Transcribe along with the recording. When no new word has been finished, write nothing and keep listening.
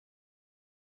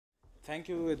Thank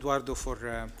you, Eduardo, for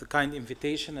the kind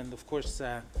invitation, and of course,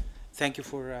 thank you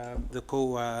for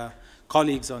the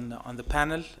colleagues on the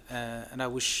panel. And I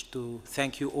wish to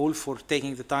thank you all for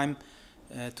taking the time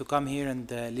to come here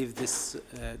and leave this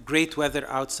great weather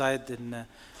outside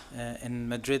in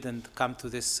Madrid and come to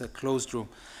this closed room.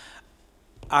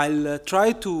 I'll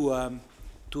try to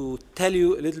tell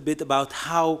you a little bit about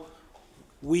how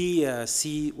we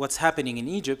see what's happening in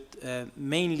Egypt,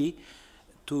 mainly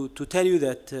to tell you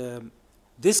that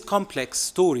this complex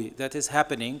story that is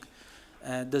happening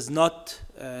does not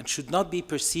should not be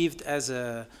perceived as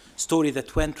a story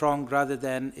that went wrong, rather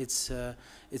than it's a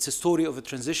story of a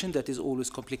transition that is always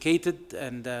complicated,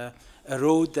 and a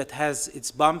road that has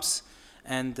its bumps,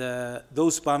 and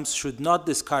those bumps should not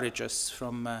discourage us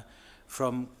from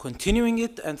continuing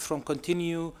it and from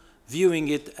continue viewing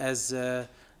it as a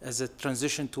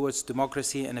transition towards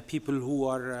democracy and a people who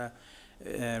are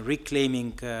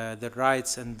reclaiming their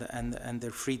rights and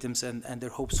their freedoms and their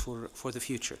hopes for the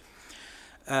future.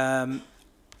 I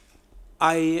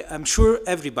am sure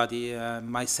everybody,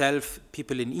 myself,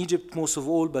 people in Egypt most of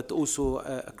all, but also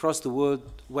across the world,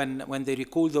 when they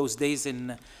recall those days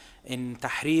in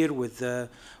Tahrir with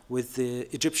the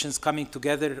Egyptians coming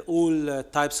together, all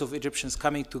types of Egyptians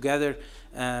coming together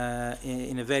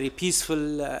in a very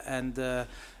peaceful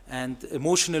and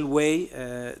emotional way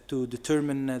to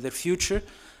determine their future,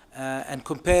 and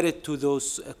compare it to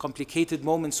those complicated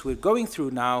moments we're going through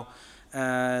now,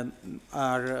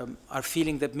 are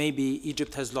feeling that maybe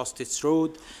Egypt has lost its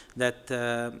road, that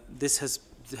this has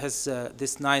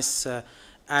this nice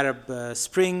Arab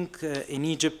spring in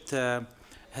Egypt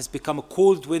has become a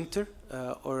cold winter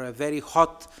or a very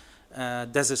hot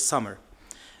desert summer.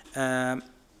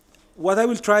 What I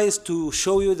will try is to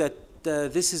show you that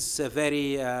this is a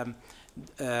very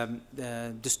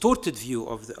distorted view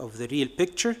of the real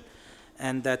picture,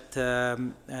 and that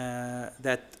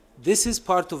that this is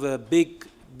part of a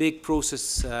big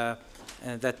process,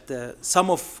 that some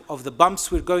of the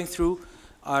bumps we're going through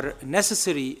are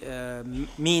necessary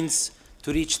means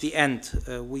to reach the end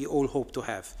we all hope to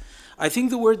have. I think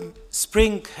the word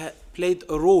spring played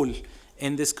a role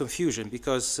in this confusion,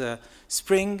 because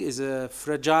spring is a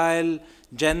fragile,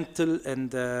 gentle,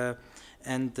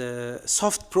 and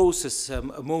soft process,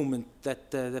 a moment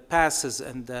that passes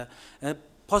and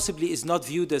possibly is not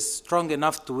viewed as strong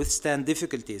enough to withstand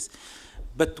difficulties.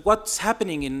 But what's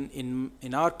happening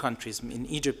in our countries, in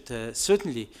Egypt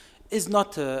certainly, is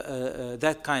not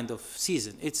that kind of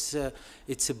season. It's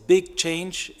a big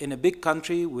change in a big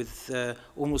country with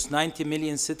almost 90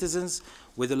 million citizens,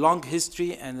 with a long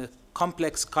history and a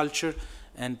complex culture,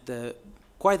 and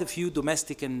quite a few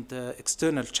domestic and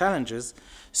external challenges.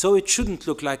 So it shouldn't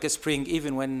look like a spring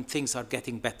even when things are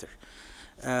getting better.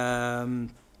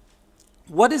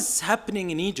 What is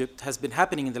happening in Egypt has been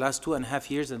happening in the last 2.5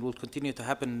 years and will continue to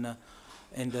happen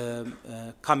in the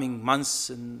coming months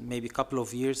and maybe a couple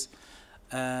of years,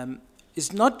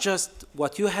 is not just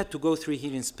what you had to go through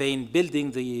here in Spain,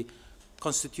 building the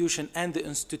constitution and the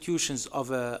institutions of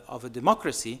a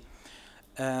democracy.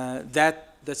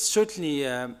 That's certainly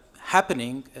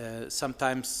happening,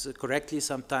 sometimes correctly,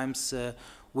 sometimes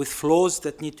with flaws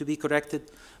that need to be corrected.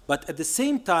 But at the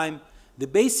same time, the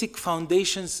basic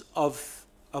foundations of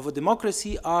a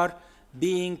democracy are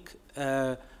being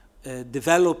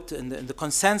developed, and the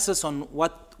consensus on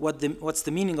what's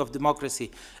the meaning of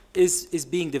democracy is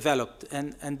being developed.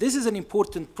 And this is an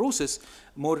important process,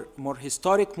 more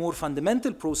historic, more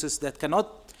fundamental process that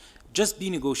cannot just be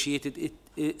negotiated.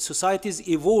 Societies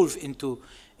evolve into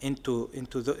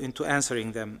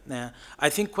answering them. I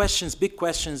think big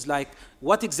questions like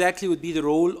what exactly would be the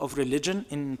role of religion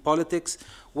in politics,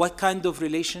 what kind of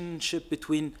relationship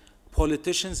between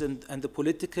politicians and the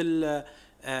political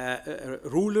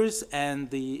rulers and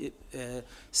the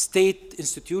state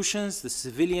institutions, the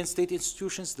civilian state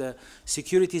institutions, the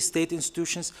security state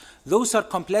institutions. Those are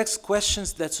complex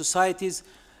questions that societies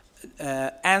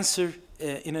answer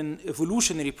in an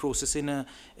evolutionary process, in a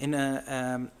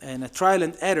trial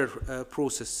and error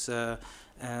process.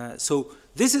 So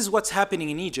this is what's happening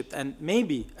in Egypt, and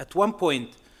maybe at one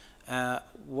point,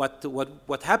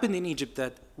 what happened in Egypt,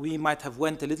 that we might have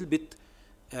went a little bit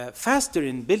faster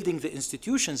in building the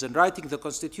institutions and writing the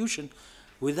constitution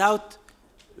without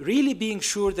really being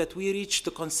sure that we reach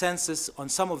the consensus on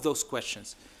some of those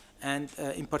questions. And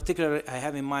in particular, I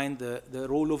have in mind the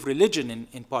role of religion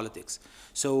in politics.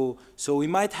 So we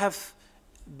might have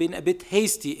been a bit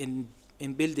hasty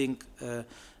in building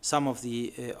some of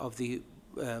the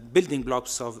building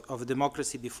blocks of a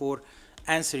democracy before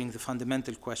answering the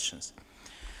fundamental questions.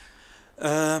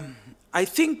 I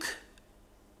think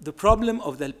the problem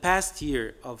of the past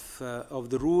year of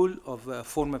the rule of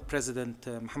former President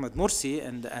Mohamed Morsi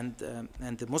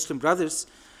and the Muslim Brothers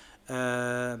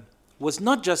was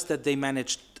not just that they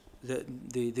managed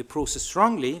the process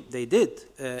wrongly, they did,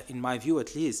 in my view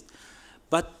at least,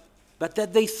 but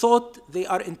that they thought they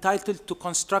are entitled to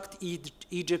construct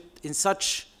Egypt in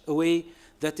such a way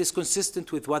that is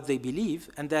consistent with what they believe,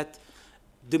 and that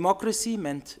democracy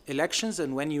meant elections,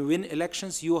 and when you win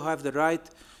elections, you have the right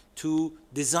to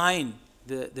design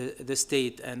the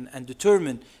state and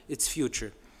determine its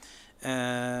future.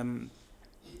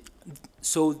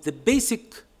 So the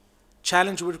basic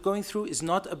challenge we're going through is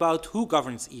not about who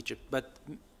governs Egypt, but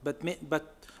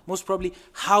most probably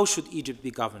how should Egypt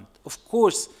be governed. Of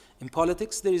course, in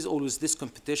politics there is always this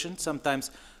competition,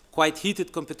 sometimes quite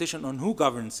heated competition on who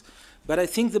governs. But I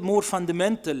think the more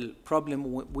fundamental problem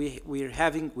we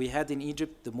had in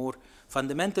Egypt, the more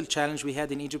fundamental challenge we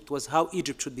had in Egypt was how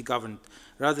Egypt should be governed,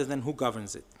 rather than who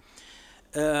governs it.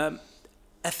 A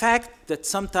fact that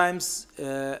sometimes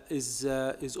is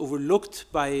overlooked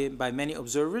by many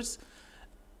observers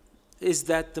is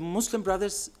that the Muslim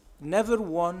Brothers never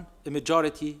won a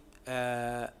majority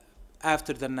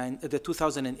after the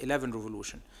 2011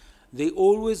 revolution. They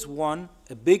always won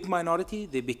a big minority.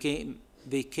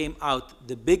 They came out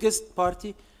the biggest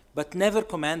party, but never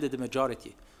commanded a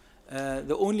majority.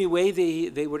 The only way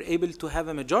they were able to have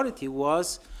a majority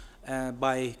was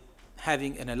by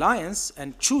having an alliance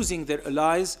and choosing their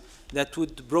allies that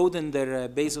would broaden their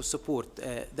base of support.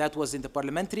 That was in the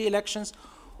parliamentary elections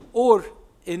or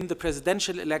in the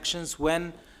presidential elections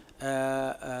when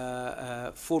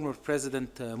former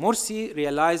President Morsi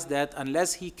realized that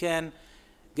unless he can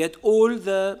get all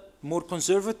the more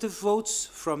conservative votes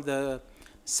from the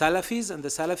Salafis and the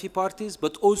Salafi parties,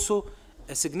 but also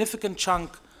a significant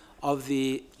chunk of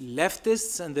the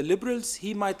leftists and the liberals,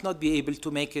 he might not be able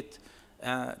to make it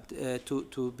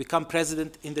to become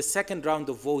president in the second round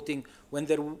of voting when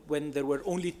there were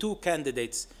only two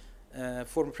candidates,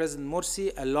 former President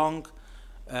Morsi along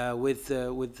with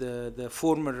the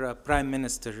former Prime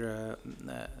Minister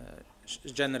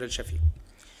General Shafiq.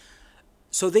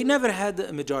 So they never had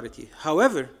a majority.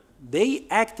 However, they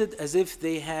acted as if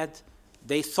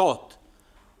they thought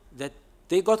that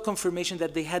they got confirmation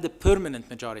that they had a permanent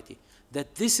majority,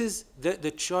 that this is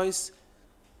the choice,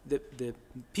 the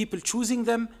people choosing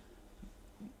them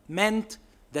meant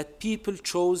that people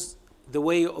chose the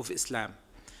way of Islam.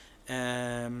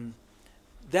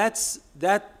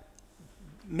 That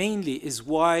mainly is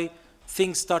why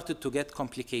things started to get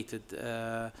complicated.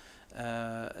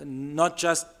 Not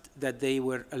just that they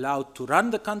were allowed to run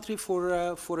the country for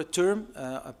a term,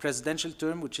 a presidential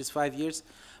term, which is 5 years,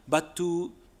 but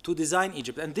to design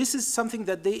Egypt. And this is something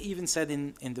that they even said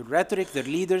in the rhetoric. Their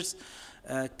leaders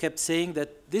kept saying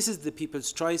that this is the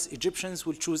people's choice. Egyptians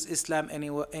will choose Islam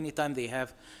anytime they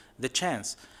have the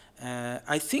chance.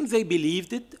 I think they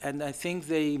believed it, and I think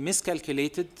they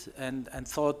miscalculated and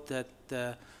thought that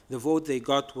the vote they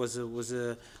got was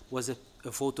a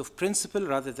vote of principle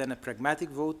rather than a pragmatic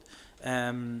vote,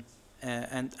 and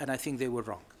I think they were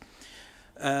wrong.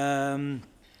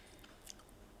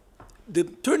 The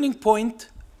turning point,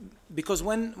 because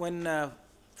when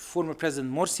former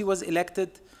President Morsi was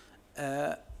elected,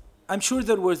 I'm sure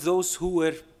there were those who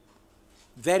were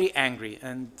very angry,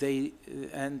 and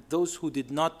those who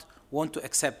did not want to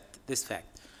accept this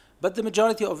fact. But the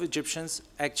majority of Egyptians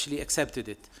actually accepted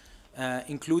it,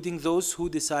 including those who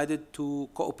decided to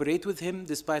cooperate with him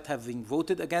despite having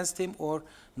voted against him or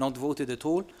not voted at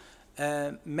all.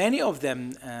 Many of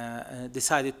them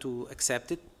decided to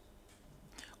accept it.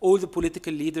 All the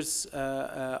political leaders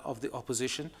of the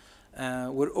opposition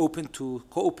were open to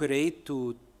cooperate,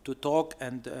 to talk,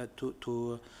 and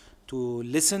to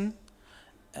listen,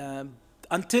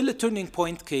 until a turning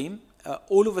point came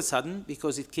all of a sudden,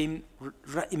 because it came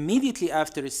immediately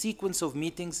after a sequence of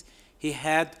meetings he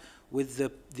had with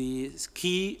the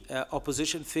key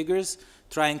opposition figures,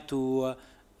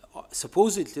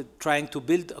 supposedly trying to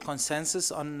build a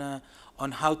consensus on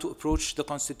how to approach the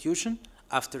constitution,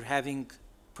 after having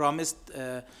promised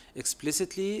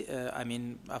explicitly,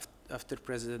 after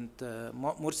President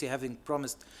Morsi having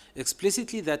promised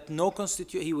explicitly that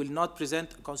he will not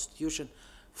present a constitution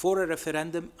for a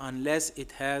referendum unless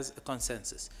it has a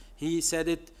consensus. He said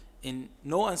it in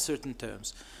no uncertain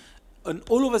terms. And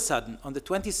all of a sudden, on the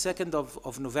 22nd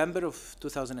of November of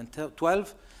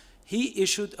 2012, he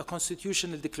issued a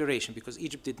constitutional declaration, because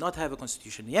Egypt did not have a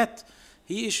constitution yet.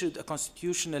 He issued a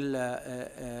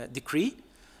constitutional decree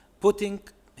putting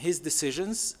his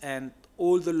decisions and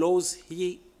all the laws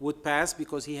he would pass,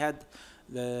 because he had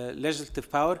the legislative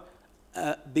power,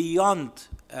 beyond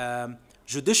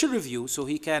judicial review, so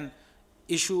he can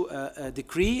issue a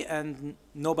decree and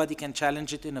nobody can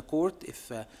challenge it in a court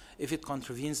if it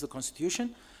contravenes the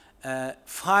Constitution,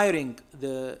 firing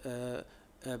the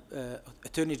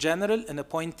Attorney General and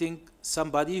appointing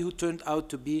somebody who turned out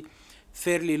to be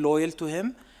fairly loyal to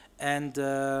him, and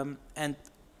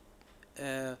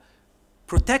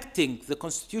protecting the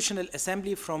Constitutional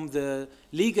Assembly from the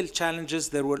legal challenges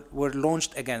that were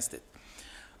launched against it.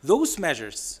 Those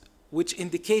measures, which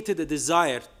indicated a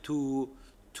desire to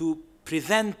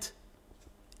prevent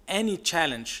any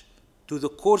challenge to the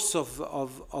course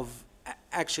of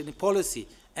action in policy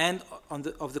and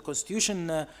of the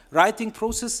Constitution writing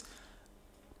process,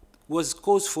 was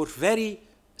cause for very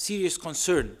serious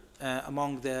concern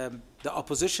among the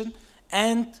opposition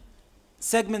and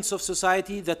segments of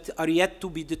society that are yet to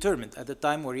be determined, at the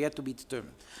time were yet to be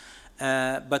determined.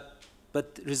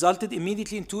 But resulted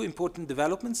immediately in two important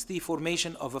developments: the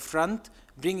formation of a front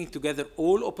bringing together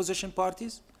all opposition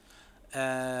parties,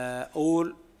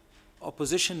 all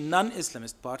opposition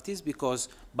non-Islamist parties, because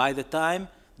by the time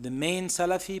the main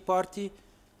Salafi party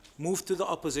moved to the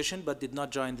opposition but did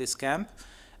not join this camp.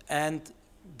 And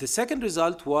the second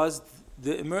result was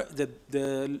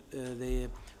the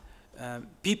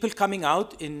people coming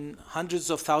out in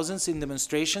hundreds of thousands in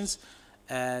demonstrations,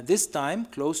 this time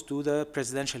close to the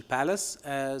presidential palace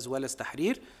as well as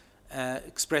Tahrir,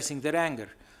 expressing their anger.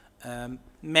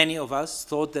 Many of us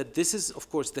thought that this is, of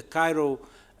course, the Cairo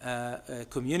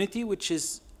community, which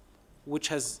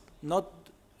was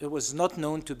not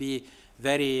known to be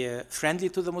very friendly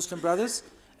to the Muslim Brothers.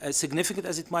 As significant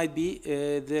as it might be,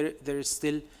 there is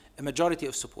still a majority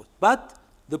of support. But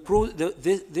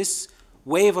this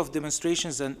wave of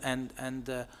demonstrations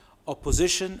and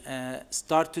opposition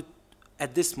started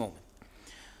at this moment.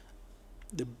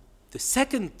 The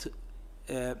second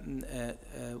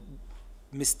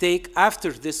mistake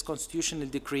after this constitutional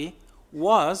decree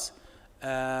was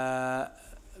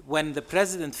when the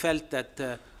president felt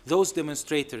that those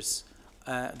demonstrators,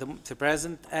 the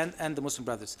president and the Muslim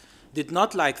Brothers, did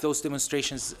not like those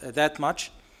demonstrations that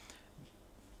much,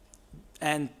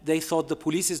 and they thought the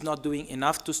police is not doing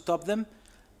enough to stop them.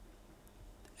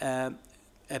 A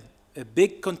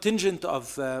big contingent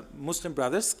of Muslim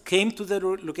Brothers came to the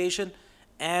location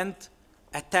and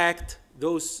attacked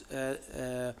those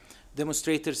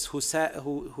demonstrators who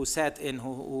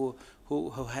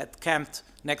had camped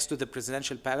next to the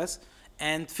presidential palace,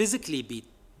 and physically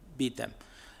beat them.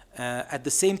 At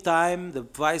the same time, the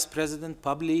vice president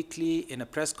publicly, in a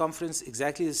press conference,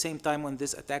 exactly the same time when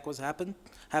this attack was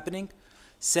happening,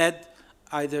 said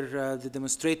either the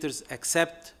demonstrators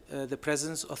accept the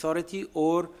president's authority,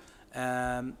 or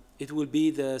it will be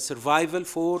the survival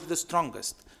for the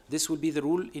strongest. This will be the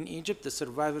rule in Egypt, the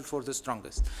survival for the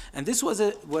strongest. And this was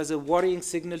a worrying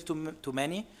signal to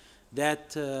many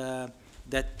that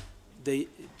the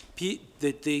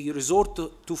resort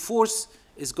to force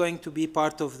is going to be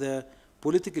part of the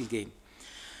political game.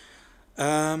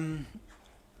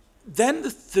 Then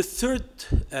the third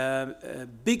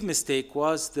big mistake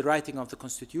was the writing of the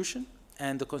Constitution.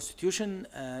 And the Constitution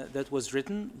that was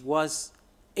written was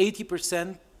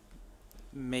 80%,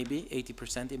 maybe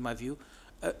 80% in my view,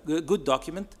 a good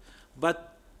document,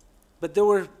 but there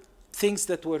were things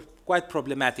that were quite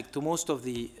problematic to most of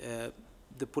the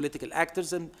political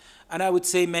actors, and I would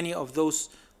say many of those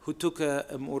who took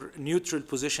a more neutral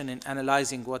position in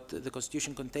analyzing what the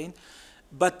Constitution contained.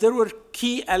 But there were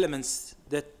key elements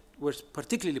that were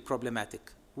particularly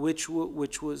problematic, which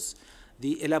was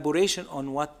the elaboration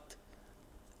on what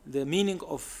the meaning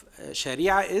of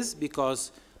Sharia is,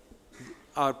 because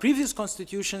our previous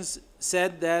constitutions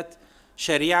said that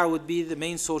Sharia would be the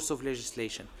main source of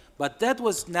legislation. But that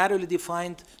was narrowly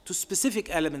defined to specific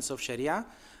elements of Sharia.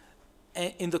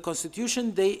 In the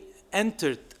Constitution, they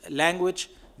entered language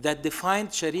that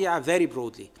defined Sharia very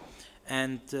broadly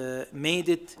and made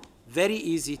it very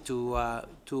easy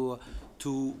to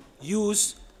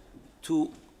use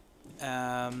to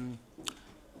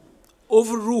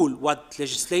overrule what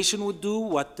legislation would do,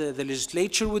 what the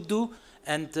legislature would do,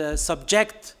 and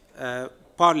subject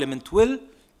Parliament will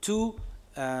to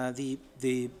the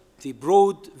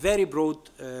broad, very broad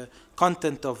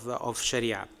content of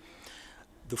Sharia.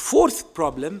 The fourth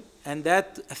problem, and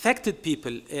that affected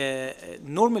people,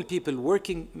 normal people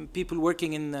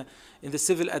working in the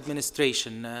civil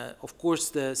administration, of course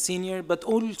the senior, but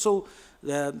also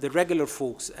the regular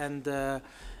folks, and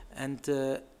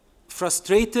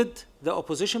frustrated the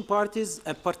opposition parties,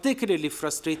 and particularly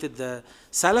frustrated the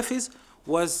Salafis,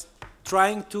 was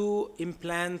trying to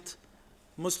implant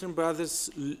Muslim Brothers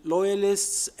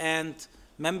loyalists and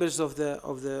members of the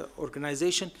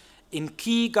organization in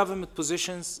key government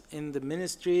positions in the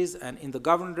ministries and in the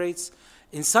governorates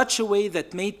in such a way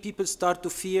that made people start to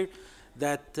fear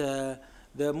that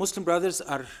the Muslim Brothers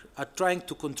are trying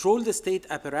to control the state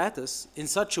apparatus in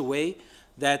such a way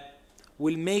that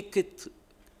will make it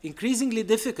increasingly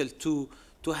difficult to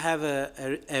have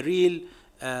a real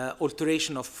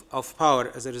alteration of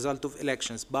power as a result of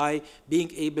elections by being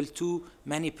able to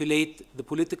manipulate the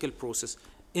political process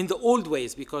in the old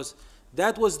ways, because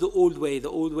that was the old way. The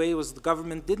old way was the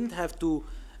government didn't have to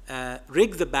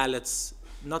rig the ballots,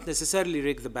 not necessarily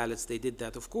rig the ballots, they did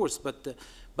that, of course,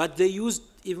 but they used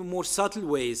even more subtle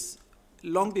ways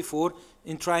long before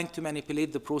in trying to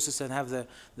manipulate the process and have the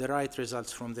right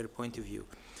results from their point of view.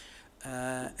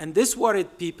 And this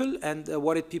worried people, and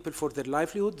worried people for their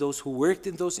livelihood, those who worked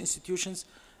in those institutions,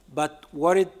 but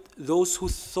worried those who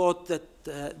thought that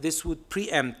this would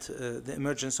preempt the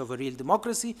emergence of a real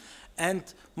democracy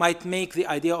and might make the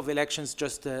idea of elections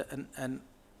just an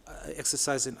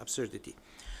exercise in absurdity.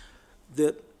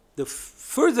 The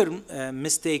further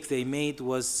mistake they made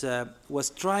was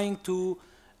trying to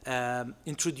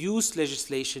introduce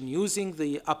legislation using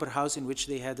the upper house in which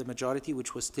they had a majority,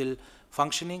 which was still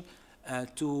functioning,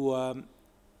 to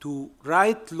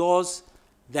write laws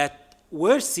that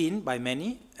were seen by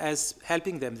many as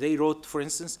helping them. They wrote, for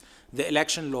instance, the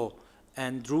election law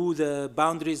and drew the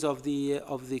boundaries of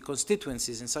the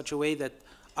constituencies in such a way that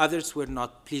others were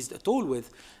not pleased at all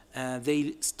with.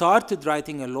 They started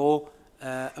writing a law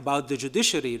about the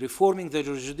judiciary, reforming the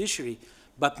judiciary,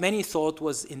 but many thought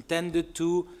was intended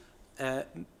to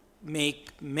make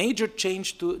major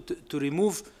change to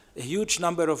remove a huge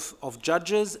number of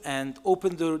judges and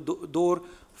open the door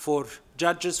for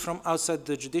judges from outside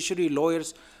the judiciary,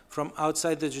 lawyers from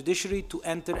outside the judiciary to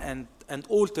enter and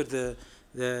alter the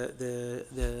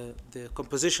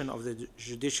composition of the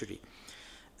judiciary.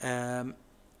 And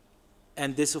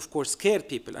this, of course, scared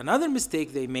people. Another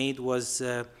mistake they made was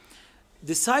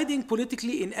deciding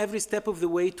politically in every step of the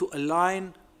way to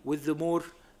align with the more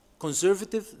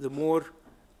conservative, the more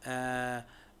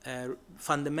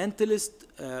fundamentalist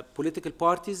political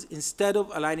parties instead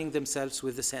of aligning themselves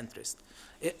with the centrist.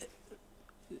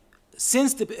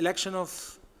 Since the election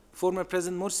of former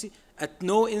President Morsi, at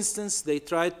no instance they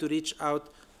tried to reach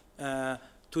out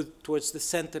towards the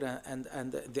center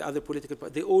and the other political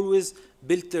parties. They always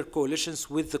built their coalitions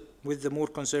with the more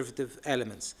conservative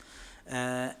elements.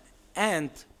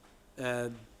 And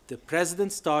the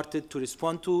president started to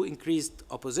respond to increased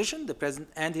opposition, the president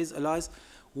and his allies,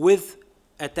 with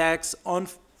attacks on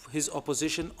his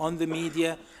opposition, on the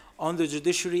media, on the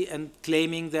judiciary, and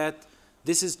claiming that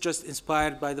this is just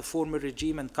inspired by the former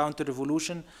regime and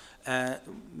counter-revolution,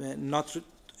 not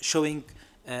showing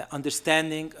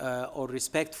understanding or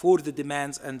respect for the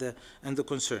demands and the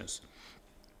concerns.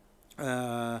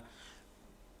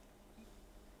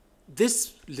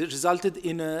 This resulted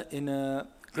in a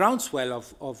groundswell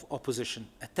of opposition,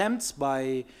 attempts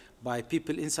by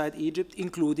people inside Egypt,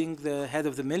 including the head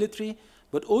of the military,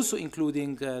 but also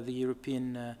including the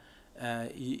European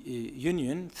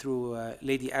Union through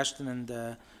Lady Ashton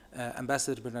and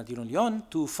Ambassador Bernardino Leon,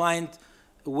 to find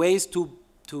ways to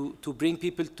bring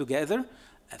people together,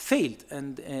 failed,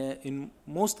 and in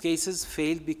most cases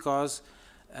failed because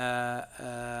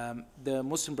the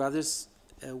Muslim Brothers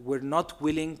were not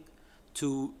willing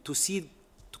to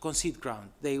concede ground.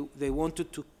 They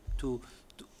wanted to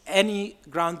any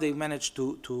ground they managed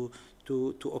to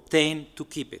obtain, to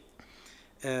keep it.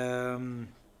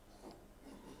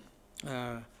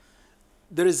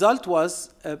 The result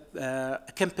was a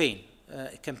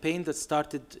campaign that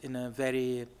started in a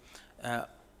very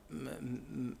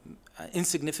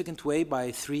insignificant way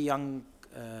by three young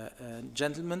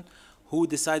gentlemen who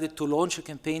decided to launch a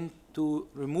campaign to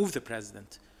remove the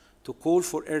president, to call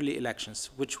for early elections,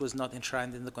 which was not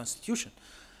enshrined in the constitution.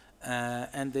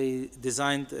 And they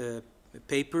designed a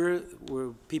paper where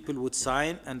people would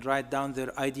sign and write down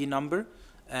their ID number,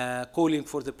 calling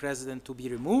for the president to be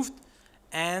removed,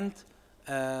 and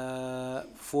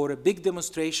for a big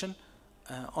demonstration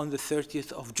on the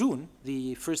 30th of June,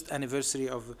 the first anniversary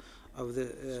of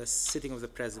the sitting of the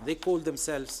president. They called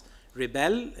themselves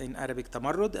Rebel, in Arabic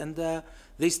Tamarrud, and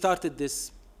they started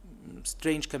this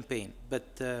strange campaign.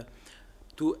 But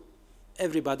to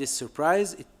everybody's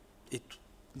surprise,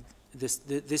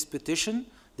 this petition,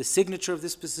 the signature of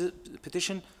this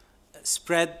petition,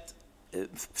 spread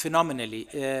phenomenally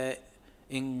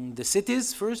in the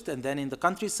cities first, and then in the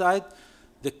countryside.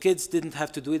 The kids didn't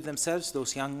have to do it themselves,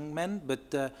 those young men,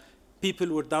 but people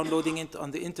were downloading it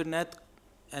on the internet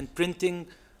and printing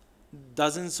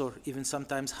dozens or even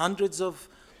sometimes hundreds of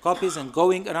copies and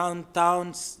going around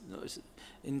towns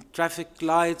in traffic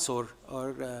lights or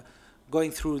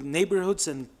going through neighborhoods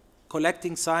and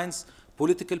collecting signs.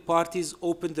 Political parties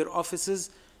opened their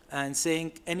offices and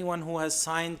saying anyone who has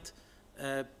signed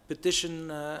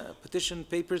petition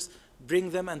papers,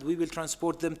 bring them and we will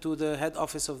transport them to the head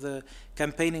office of the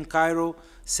campaign in Cairo.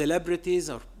 Celebrities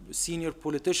or senior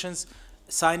politicians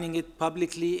signing it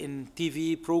publicly in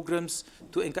TV programs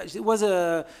to encourage. It was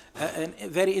a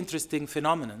very interesting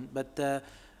phenomenon. But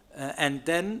and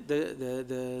then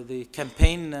the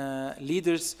campaign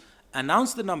leaders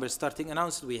announced the numbers.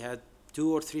 We had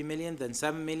 2 or 3 million, then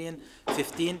 7 million,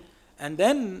 15, and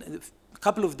then a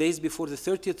couple of days before the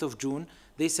 30th of June,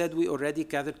 they said we already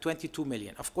gathered 22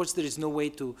 million. Of course, there is no way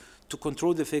to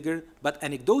control the figure, but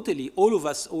anecdotally, all of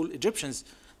us, all Egyptians,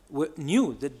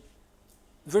 knew that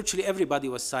virtually everybody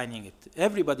was signing it.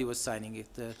 Everybody was signing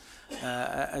it.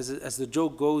 As the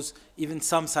joke goes, even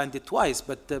some signed it twice,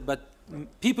 but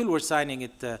people were signing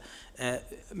it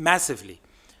massively.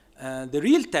 The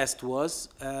real test was,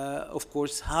 of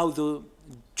course, how the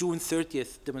June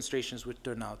 30th demonstrations would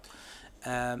turn out.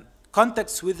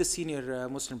 Contacts with the senior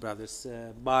Muslim Brothers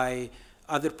by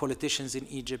other politicians in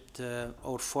Egypt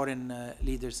or foreign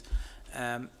leaders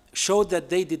showed that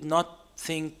they did not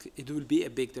think it will be a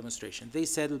big demonstration. They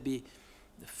said it will be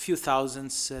a few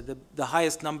thousands. The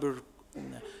highest number,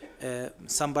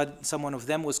 someone of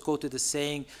them was quoted as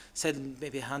saying, said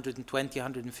maybe 120,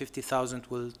 150,000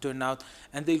 will turn out,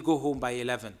 and they'll go home by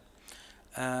 11.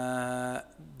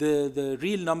 The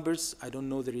real numbers, I don't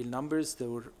know the real numbers, there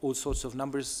were all sorts of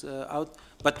numbers out,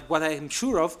 but what I am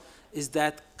sure of is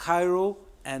that Cairo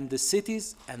and the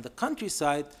cities and the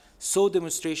countryside saw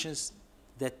demonstrations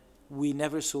that we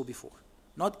never saw before,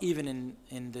 not even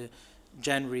in the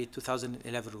January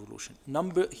 2011 revolution.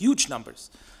 Huge numbers.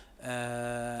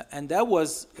 And that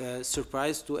was a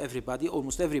surprise to everybody,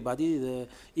 almost everybody,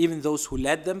 even those who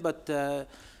led them, but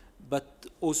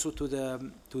also to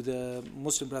the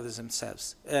Muslim Brothers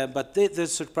themselves. But the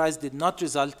surprise did not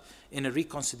result in a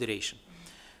reconsideration.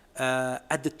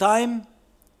 At the time,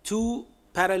 2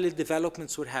 parallel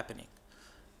developments were happening.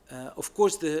 Of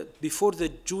course, before the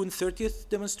June 30th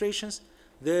demonstrations,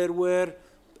 there were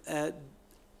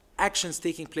actions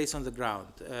taking place on the ground.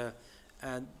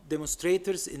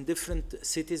 Demonstrators in different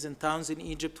cities and towns in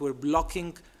Egypt were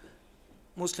blocking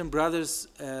Muslim Brothers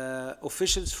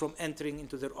officials from entering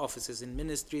into their offices in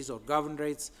ministries or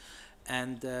governorates,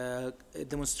 and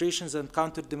demonstrations and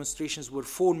counter demonstrations were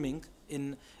forming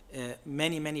in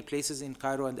many places in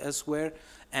Cairo and elsewhere,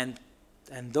 and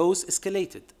those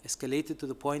escalated to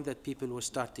the point that people were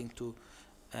starting to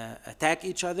attack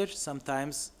each other,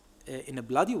 sometimes in a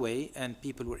bloody way, and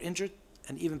people were injured,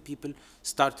 and even people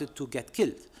started to get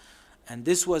killed. And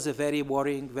this was a very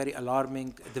worrying, very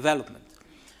alarming development.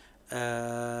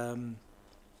 The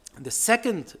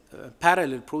second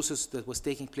parallel process that was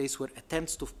taking place were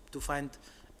attempts to find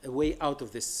a way out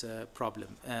of this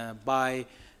problem by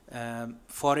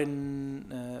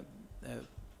foreign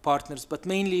partners, but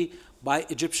mainly by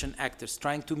Egyptian actors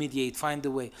trying to mediate, find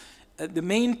a way. The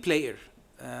main player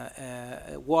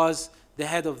was the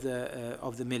head of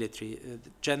the military,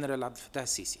 General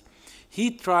al-Sisi.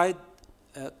 He tried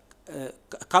a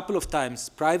couple of times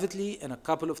privately and a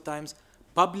couple of times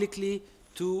publicly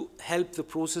to help the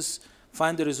process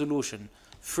find a resolution.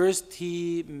 First,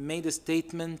 he made a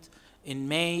statement in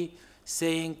May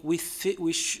saying we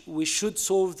should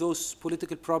solve those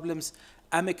political problems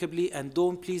amicably, and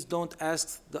please don't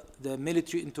ask the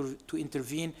military to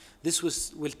intervene. This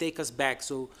will take us back.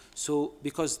 So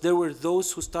because there were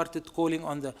those who started calling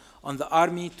on the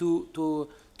army to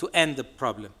end the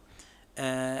problem.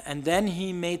 And then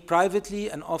he made privately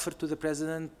an offer to the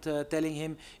president telling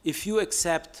him, if you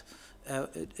accept a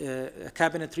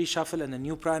cabinet reshuffle and a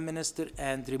new prime minister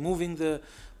and removing the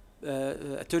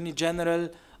attorney general,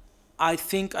 I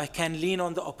think I can lean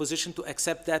on the opposition to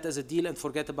accept that as a deal and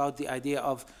forget about the idea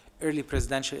of early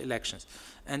presidential elections.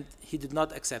 And he did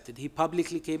not accept it. He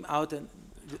publicly came out a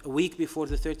week before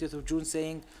the 30th of June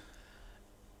saying,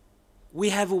 we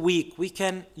have a week, we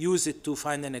can use it to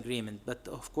find an agreement. But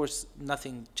of course,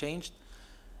 nothing changed.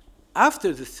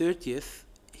 After the 30th,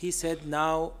 he said,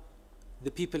 now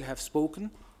the people have spoken.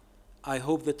 I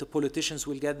hope that the politicians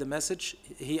will get the message.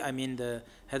 I mean the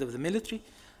head of the military.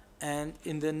 And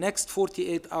in the next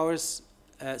 48 hours,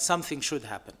 something should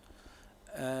happen.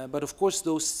 But of course,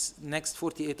 those next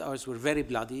 48 hours were very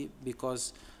bloody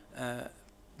because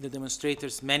the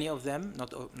demonstrators, many of them,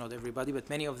 not everybody, but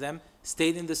many of them,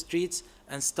 stayed in the streets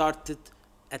and started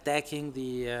attacking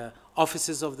the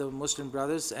offices of the Muslim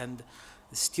Brothers, and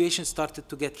the situation started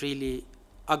to get really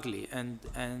ugly, and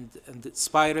it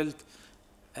spiraled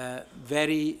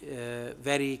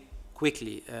very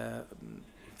quickly,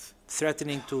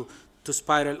 threatening to to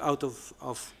spiral out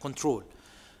of control.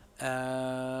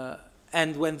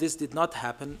 And when this did not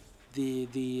happen,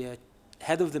 the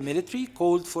head of the military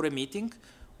called for a meeting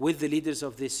with the leaders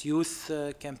of this youth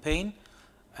campaign,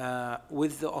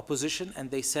 with the opposition,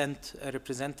 and they sent a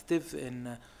representative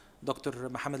in Dr.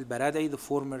 Mohammed al-Baradei, the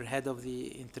former head of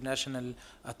the International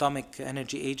Atomic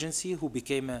Energy Agency, who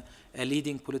became a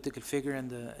leading political figure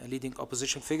and a leading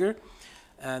opposition figure.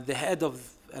 The head of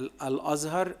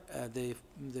Al-Azhar, the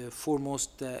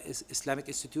foremost Islamic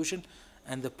institution,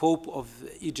 and the Pope of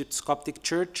Egypt's Coptic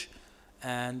Church,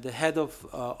 and the head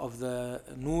of the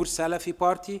Noor Salafi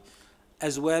party,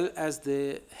 as well as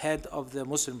the head of the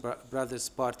Muslim Brothers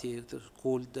Party,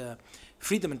 called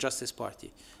Freedom and Justice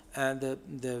Party. And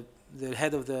the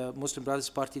head of the Muslim Brothers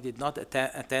Party did not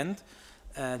attend.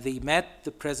 They met.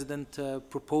 The president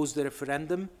proposed a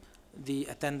referendum. The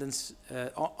attendance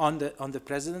on the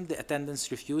president. The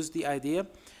attendance refused the idea,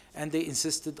 and they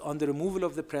insisted on the removal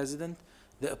of the president,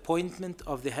 the appointment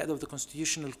of the head of the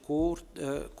Constitutional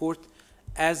Court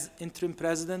as interim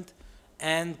president,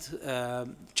 and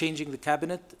changing the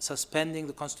cabinet, suspending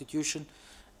the constitution,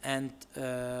 and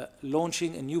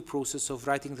launching a new process of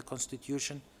writing the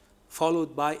constitution,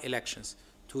 followed by elections.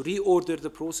 To reorder the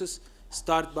process,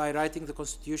 start by writing the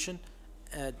constitution,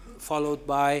 followed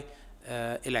by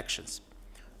elections.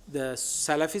 The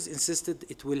Salafis insisted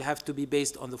it will have to be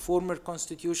based on the former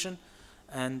constitution,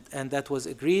 and that was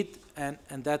agreed, and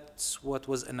that's what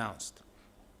was announced.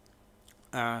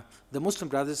 The Muslim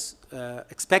Brothers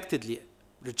expectedly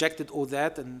rejected all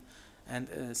that and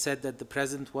said that the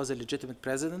president was a legitimate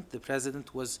president. The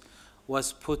president was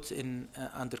put in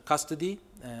under custody,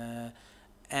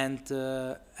 and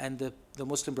the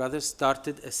Muslim Brothers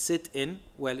started a sit-in.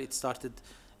 Well, it started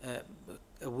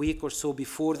a week or so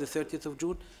before the 30th of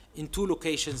June in 2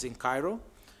 locations in Cairo,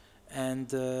 and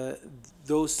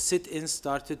those sit-ins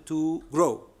started to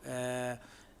grow,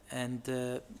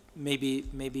 and maybe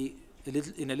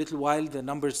in a little while the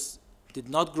numbers did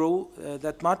not grow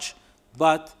that much,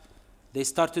 but they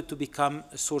started to become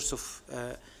a source of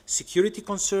security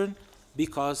concern,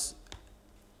 because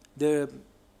the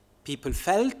people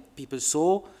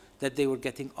saw that they were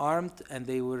getting armed, and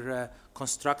they were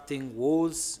constructing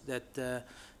walls that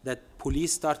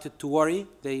police started to worry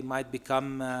they might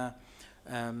become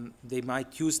they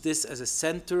might use this as a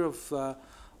center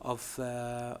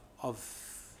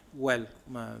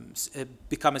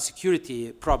become a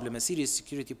security problem, a serious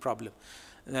security problem.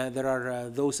 There are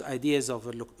those ideas of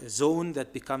a zone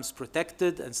that becomes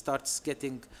protected and starts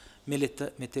getting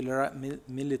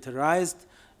militarized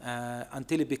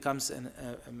until it becomes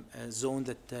a zone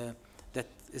that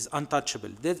is untouchable.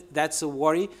 That's a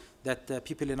worry that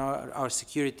people in our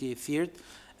security feared,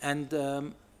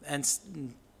 and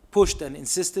pushed and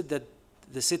insisted that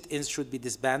the sit-ins should be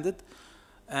disbanded.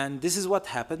 And this is what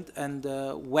happened. And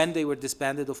when they were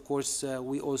disbanded, of course,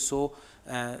 we also,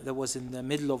 that was in the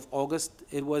middle of August.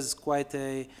 It was quite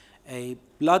a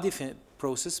bloody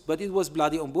process, but it was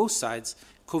bloody on both sides,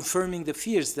 confirming the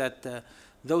fears that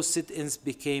those sit-ins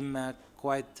became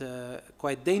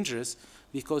quite dangerous,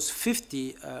 because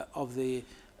 50 of the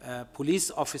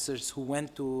police officers who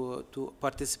went to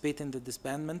participate in the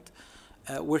disbandment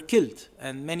were killed,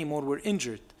 and many more were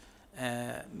injured.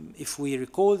 If we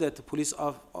recall that the police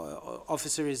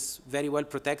officer is very well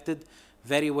protected,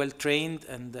 very well trained,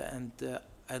 and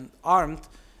armed,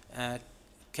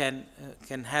 can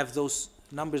have those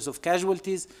numbers of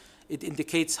casualties, it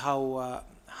indicates how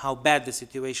bad the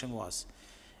situation was.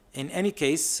 In any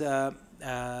case,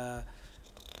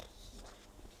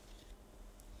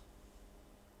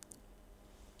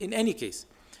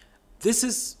 this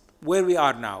is where we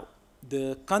are now.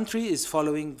 The country is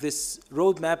following this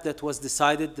roadmap that was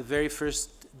decided the very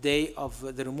first day of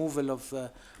the removal of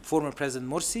former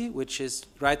President Morsi, which is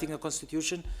writing a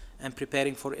constitution and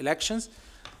preparing for elections,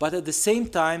 but at the same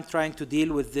time trying to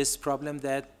deal with this problem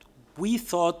that we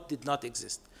thought did not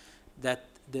exist, that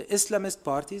the Islamist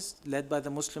parties led by the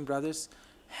Muslim Brothers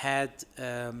had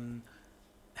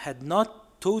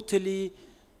not totally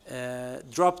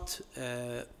dropped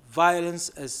violence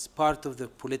as part of the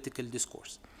political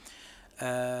discourse.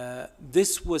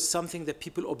 This was something that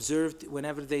people observed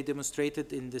whenever they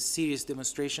demonstrated in the serious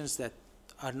demonstrations that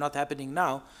are not happening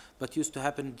now, but used to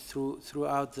happen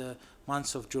throughout the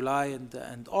months of July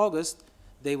and August.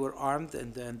 They were armed,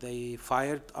 and they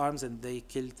fired arms, and they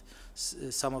killed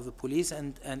some of the police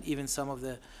and even some of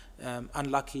the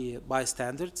unlucky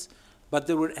bystanders. But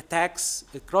there were attacks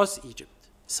across Egypt.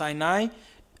 Sinai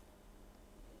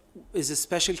is a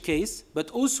special case, but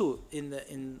also in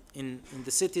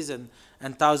the cities and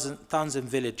towns and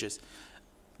villages.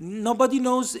 Nobody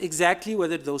knows exactly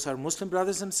whether those are Muslim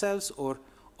brothers themselves or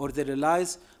their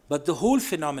allies, but the whole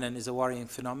phenomenon is a worrying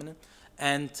phenomenon,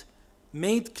 and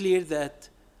made clear that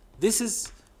this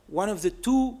is one of the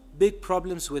two big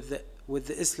problems with the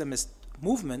Islamist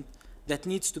movement that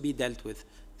needs to be dealt with.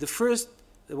 The first,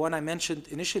 the one I mentioned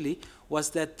initially, was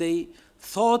that they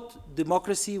thought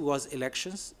democracy was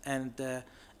elections, and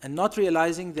not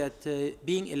realizing that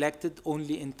being elected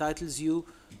only entitles you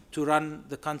to run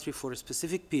the country for a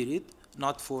specific period,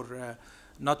 not to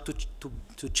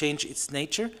change its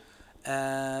nature.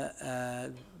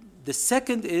 The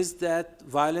second is that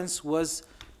violence was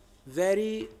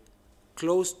very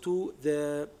close to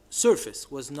the surface,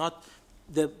 was not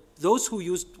those who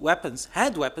used weapons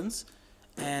had weapons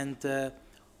and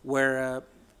were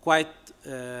quite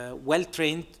well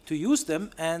trained to use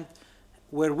them and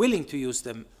were willing to use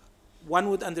them. One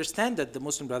would understand that the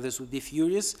Muslim Brothers would be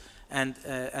furious and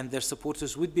their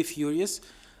supporters would be furious,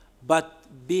 but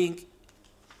being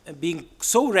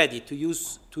so ready to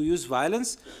use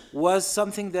violence was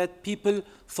something that people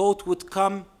thought would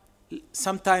come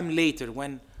sometime later,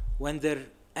 when their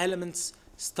elements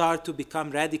start to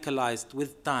become radicalized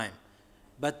with time.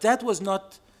 But that was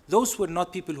not; those were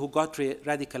not people who got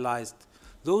radicalized.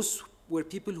 Those were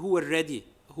people who were ready,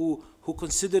 who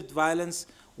considered violence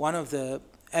one of the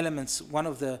elements, one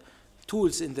of the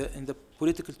tools in the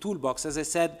political toolbox. As I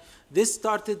said, this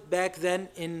started back then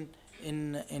in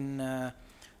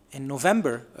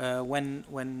November,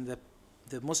 when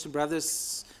the Muslim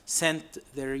Brothers sent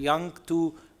their young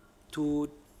to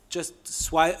just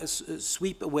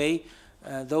sweep away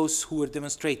those who were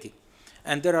demonstrating,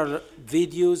 and there are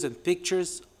videos and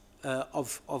pictures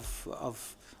of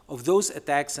those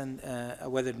attacks, and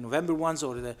whether November ones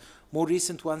or the more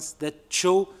recent ones, that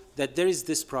show that there is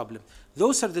this problem.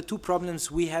 Those are the two problems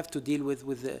we have to deal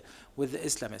with the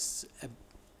Islamists.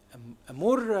 A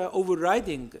more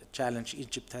overriding challenge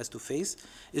Egypt has to face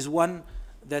is one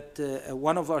that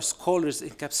one of our scholars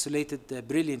encapsulated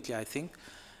brilliantly, I think.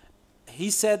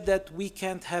 He said that we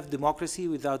can't have democracy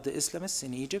without the Islamists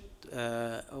in Egypt,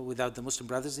 without the Muslim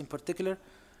Brothers in particular,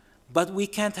 but we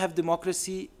can't have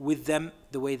democracy with them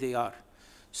the way they are.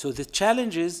 So the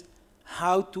challenge is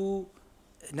how to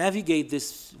navigate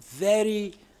this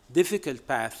very difficult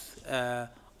path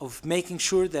of making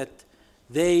sure that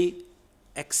they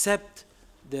accept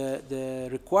the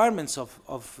requirements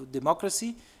of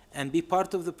democracy and be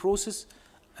part of the process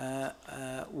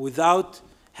without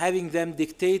having them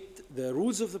dictate the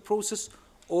rules of the process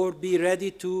or be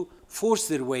ready to force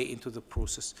their way into the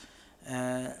process.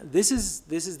 This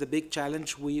is the big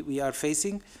challenge we are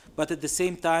facing, but at the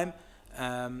same time,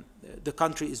 the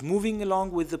country is moving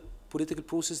along with the political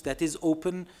process that is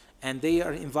open, and they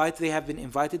are invited. They have been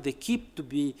invited. They keep to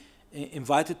be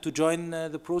invited to join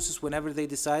the process whenever they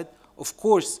decide. Of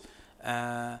course,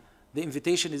 the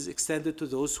invitation is extended to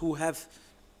those who have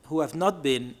not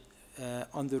been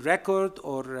on the record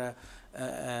or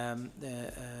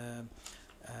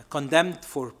condemned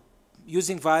for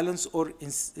using violence or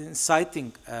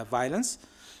inciting violence,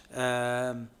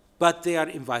 but they are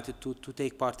invited to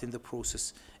take part in the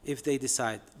process if they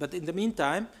decide. But in the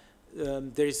meantime,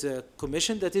 there is a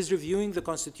commission that is reviewing the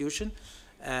constitution,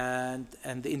 and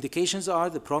the indications are,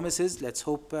 the promises, let's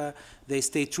hope they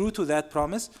stay true to that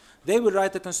promise. They will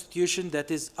write a constitution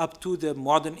that is up to the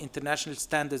modern international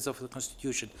standards of the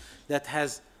constitution, that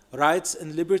has rights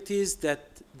and liberties that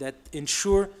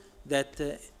ensure that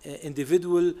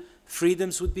individual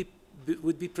freedoms would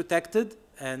be protected,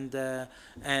 and a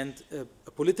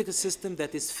political system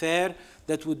that is fair,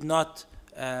 that would not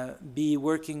be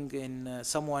working in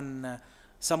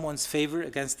someone's favor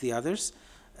against the others.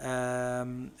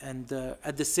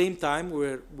 At the same time,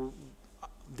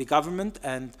 the government,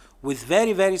 and with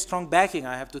very, very strong backing,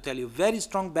 I have to tell you, very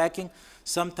strong backing,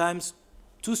 sometimes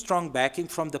too strong backing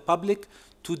from the public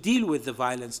to deal with the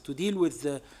violence, to deal with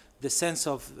the sense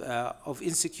of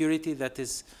insecurity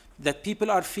that people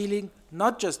are feeling,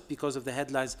 not just because of the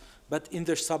headlines, but in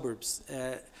their suburbs,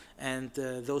 and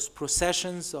those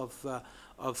processions of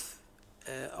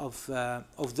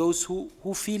those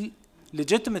who feel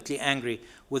legitimately angry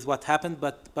with what happened,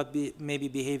 but maybe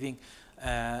behaving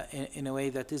in a way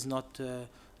that is not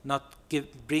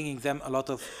bringing them a lot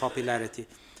of popularity.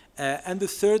 And the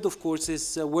third, of course,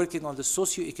 is working on the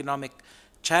socio-economic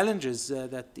challenges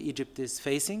that Egypt is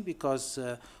facing, because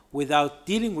without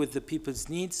dealing with the people's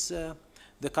needs,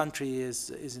 the country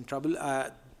is in trouble.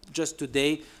 Just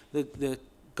today, the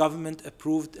government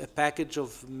approved a package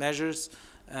of measures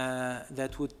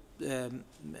that would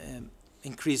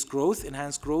increase growth,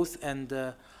 enhance growth,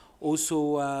 and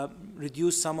also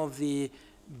reduce some of the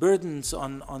burdens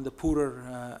on the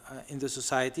poorer in the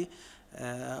society.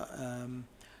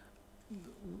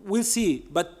 We'll see,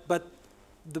 but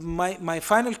my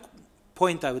final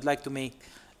point I would like to make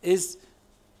is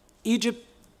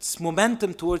Egypt's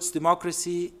momentum towards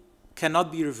democracy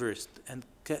cannot be reversed, and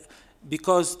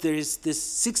because there is this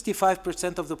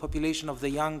 65% of the population of the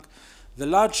young, the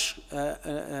large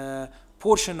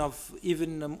portion of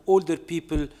even older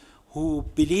people who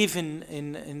believe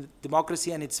in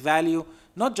democracy and its value,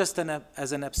 not just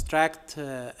as an abstract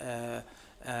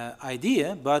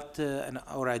idea, but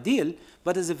or ideal,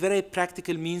 but as a very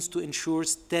practical means to ensure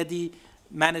steady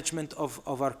management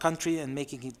of our country and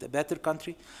making it a better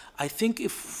country. I think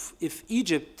if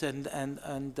Egypt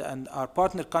and our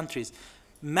partner countries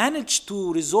manage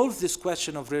to resolve this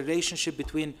question of relationship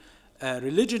between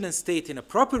religion and state in a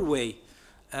proper way,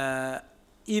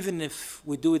 even if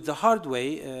we do it the hard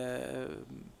way,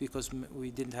 because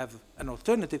we didn't have an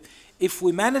alternative, if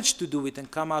we manage to do it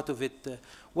and come out of it,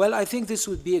 well, I think this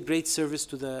would be a great service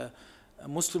to the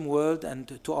Muslim world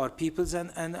and to our peoples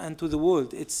and to the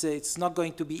world. It's not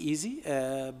going to be easy,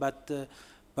 but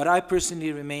I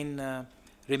personally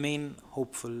remain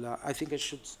hopeful. I think I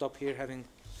should stop here, having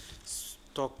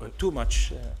talked too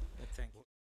much.